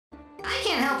I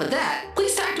can't help with that.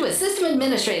 Please talk to a system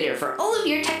administrator for all of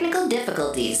your technical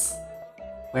difficulties.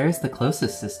 Where is the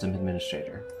closest system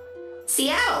administrator?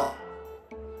 Seattle.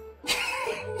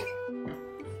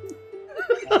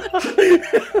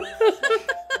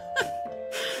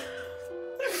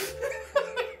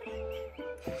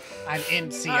 I'm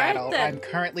in Seattle. Right, then. I'm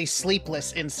currently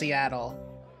sleepless in Seattle.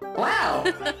 Wow.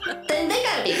 Then they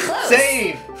gotta be close.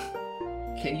 Save!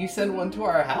 Can you send one to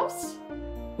our house?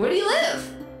 Where do you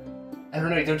live? I don't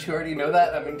know, don't you already know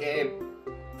that? I'm in game.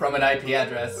 From an IP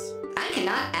address. I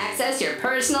cannot access your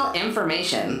personal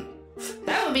information.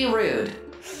 That would be rude.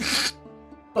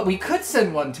 But we could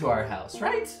send one to our house,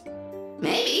 right?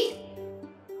 Maybe.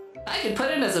 I could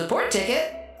put in a support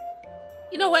ticket.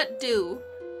 You know what? Do.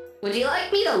 Would you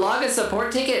like me to log a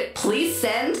support ticket? Please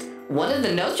send one of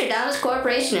the Nostradamus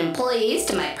Corporation employees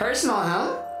to my personal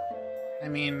home? I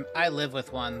mean, I live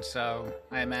with one, so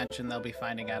I imagine they'll be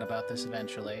finding out about this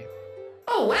eventually.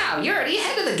 Oh wow, you're already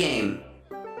ahead of the game.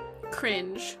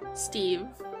 Cringe. Steve.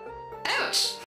 Ouch!